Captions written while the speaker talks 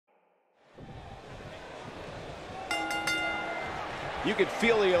You can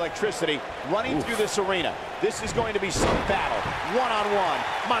feel the electricity running through this arena. This is going to be some battle. One-on-one,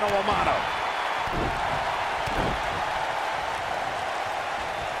 mano-a-mano.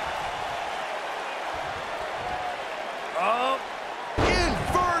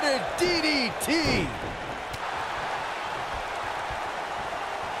 Inverted DDT.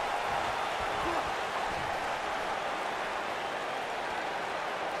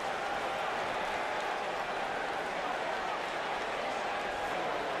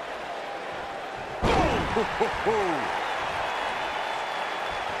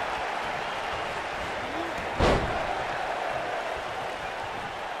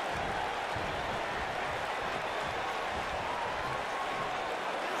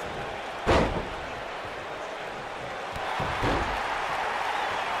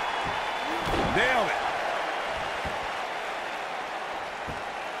 Nailed it.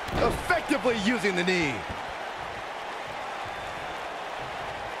 Effectively using the knee.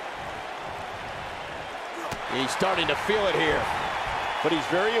 He's starting to feel it here, but he's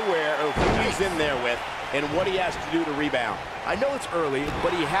very aware of who he's in there with and what he has to do to rebound. I know it's early,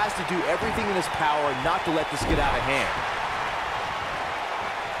 but he has to do everything in his power not to let this get out of hand.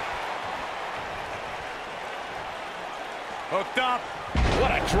 Hooked up.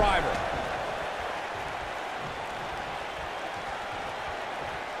 What a driver.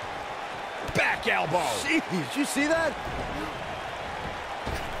 Back elbow. Jeez, did you see that?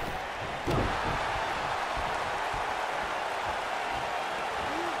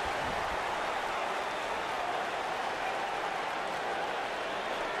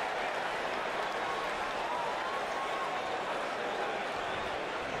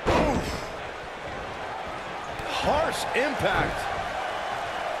 Harsh impact.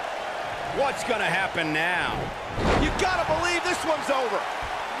 What's gonna happen now? You gotta believe this one's over.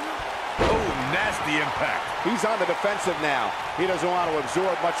 Oh, nasty impact. He's on the defensive now. He doesn't want to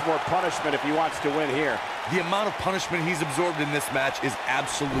absorb much more punishment if he wants to win here. The amount of punishment he's absorbed in this match is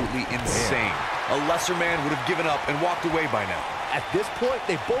absolutely insane. A lesser man would have given up and walked away by now. At this point,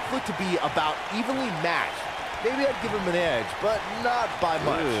 they both look to be about evenly matched. Maybe I'd give him an edge, but not by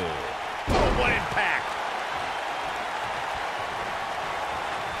much. Oh, what impact.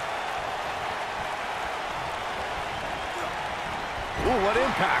 Ooh, what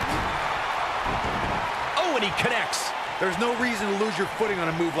impact. Oh, and he connects. There's no reason to lose your footing on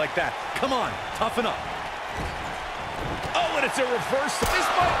a move like that. Come on, toughen up. Oh, and it's a reversal. This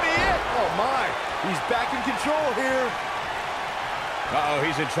might be it. Oh, my. He's back in control here. Uh-oh,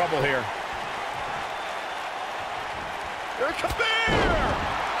 he's in trouble here. Here it comes.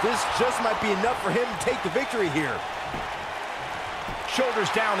 This just might be enough for him to take the victory here.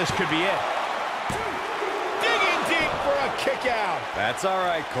 Shoulders down, this could be it. Digging deep for a kick out. That's all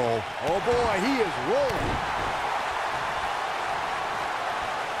right, Cole. Oh, boy, he is rolling.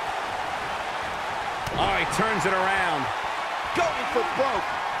 Oh, he turns it around. Going for broke.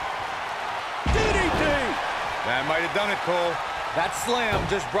 DDT. That might have done it, Cole. That slam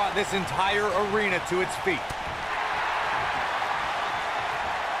just brought this entire arena to its feet.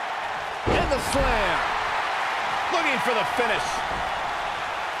 And the slam. Looking for the finish.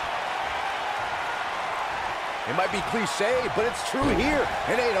 It might be cliche, but it's true here.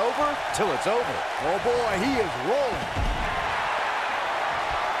 It ain't over till it's over. Oh, boy, he is rolling.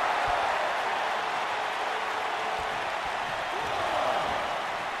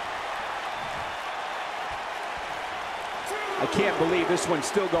 I can't believe this one's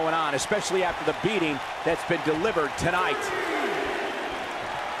still going on, especially after the beating that's been delivered tonight.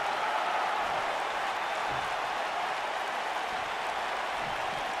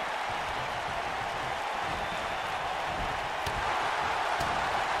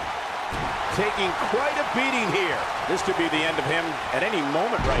 Taking quite a beating here. This could be the end of him at any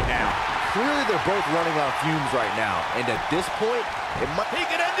moment right now. Clearly, they're both running on fumes right now. And at this point, it might... He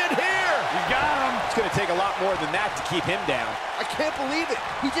can end it here. You got him. It's going to take a lot more than that to keep him down. I can't believe it.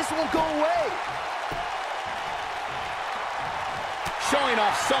 He just won't go away. Showing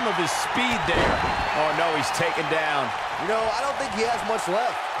off some of his speed there. Oh, no, he's taken down. You know, I don't think he has much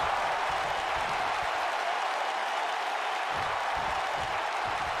left.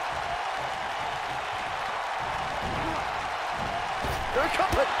 Here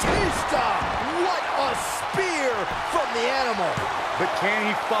comes Batista! What a spear from the animal! But can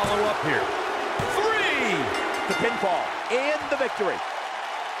he follow up here? 3! The pinfall and the victory.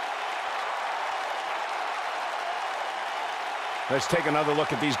 Let's take another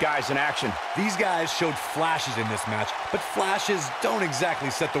look at these guys in action. These guys showed flashes in this match, but flashes don't exactly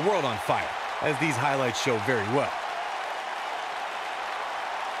set the world on fire, as these highlights show very well.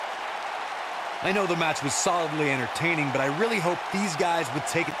 I know the match was solidly entertaining, but I really hope these guys would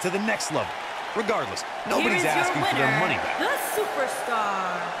take it to the next level. Regardless, nobody's asking for their money back. The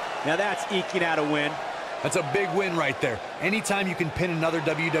Superstar. Now that's eking out a win. That's a big win right there. Anytime you can pin another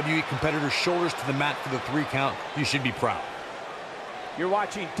WWE competitor's shoulders to the mat for the 3 count, you should be proud. You're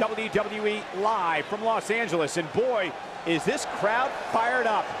watching WWE live from Los Angeles, and boy, is this crowd fired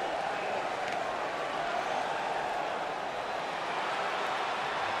up.